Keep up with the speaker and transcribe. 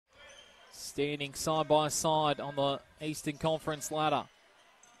standing side by side on the Eastern Conference ladder.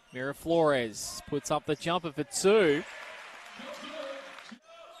 Miraflores puts up the jumper for two.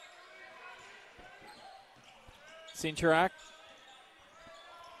 Sincharak.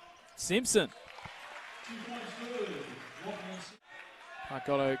 Simpson.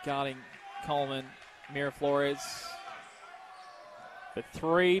 Marcotto guarding Coleman. Miraflores for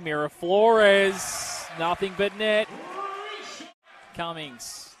three. Miraflores. Nothing but net.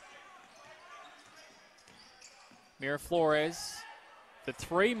 Cummings. Miraflores for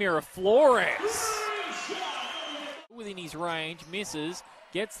three. Miraflores within his range, misses,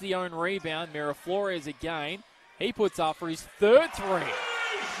 gets the own rebound. Miraflores again. He puts up for his third three.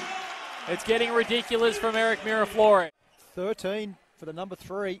 It's getting ridiculous from Eric Miraflores. 13 for the number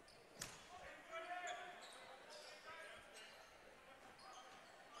 3.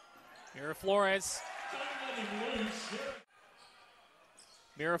 Miraflores.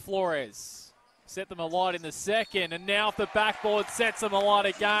 Miraflores set them alight in the second, and now if the backboard sets them alight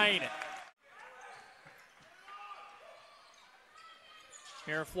again.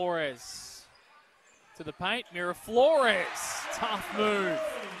 Miraflores to the paint. Miraflores, tough move.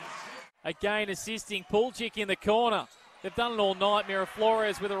 Again assisting Puljic in the corner. They've done it all night.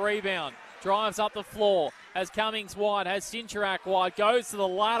 Miraflores with a rebound. Drives up the floor. Has Cummings wide. Has Sincharak wide. Goes to the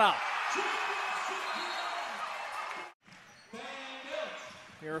ladder.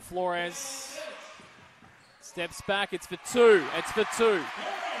 Miraflores steps back. It's for two. It's for two.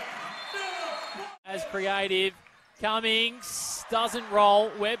 As creative. Cummings doesn't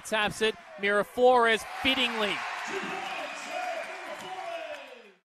roll. Webb taps it. Miraflores fittingly